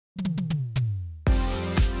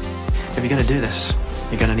If you're going to do this,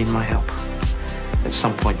 you're going to need my help. At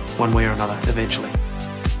some point, one way or another, eventually.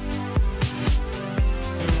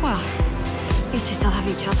 Well, at least we still have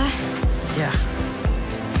each other. Yeah,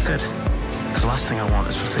 good. Because the last thing I want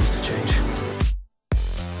is for things to change.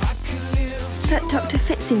 But Dr.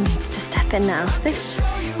 Fitzsimmons needs to step in now. This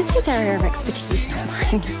is his area of expertise, not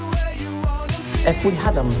mine. If we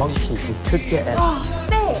had a monkey, we could get in. Oh,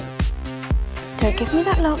 Fitz! Don't give me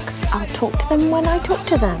that look. I'll talk to them when I talk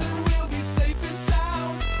to them.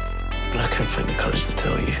 But I can't find the courage to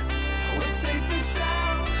tell you.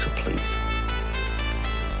 So please,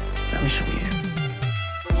 let me show you.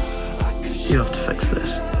 You have to fix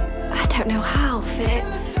this. I don't know how,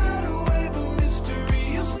 Fitz.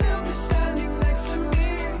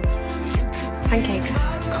 Pancakes.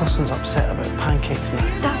 Coulson's upset about pancakes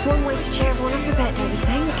now. That's one way to cheer everyone up a bit, don't you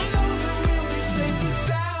think?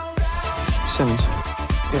 Simmons,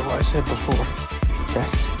 hear what I said before.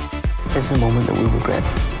 This is the moment that we regret.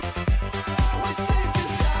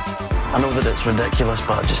 I know that it's ridiculous,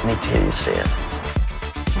 but I just need to hear you say it.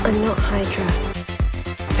 I'm not Hydra.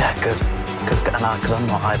 Yeah, good. Good, because I'm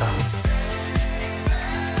not either.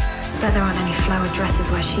 Bet there aren't any flowered dresses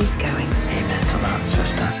where she's going. Amen to that,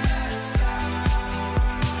 sister.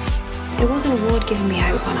 It wasn't a ward giving me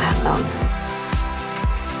hope when I had none.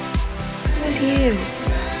 It was you.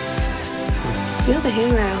 You're the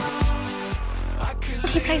hero.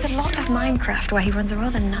 He plays a lot of Minecraft where he runs a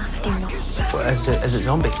rather nasty mob. What, is it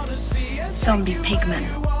zombie? Zombie pigman.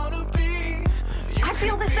 I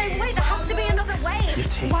feel the same way. There has to be another way. You're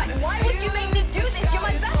taking Why would you make me do this? You're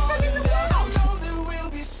my best friend in the world.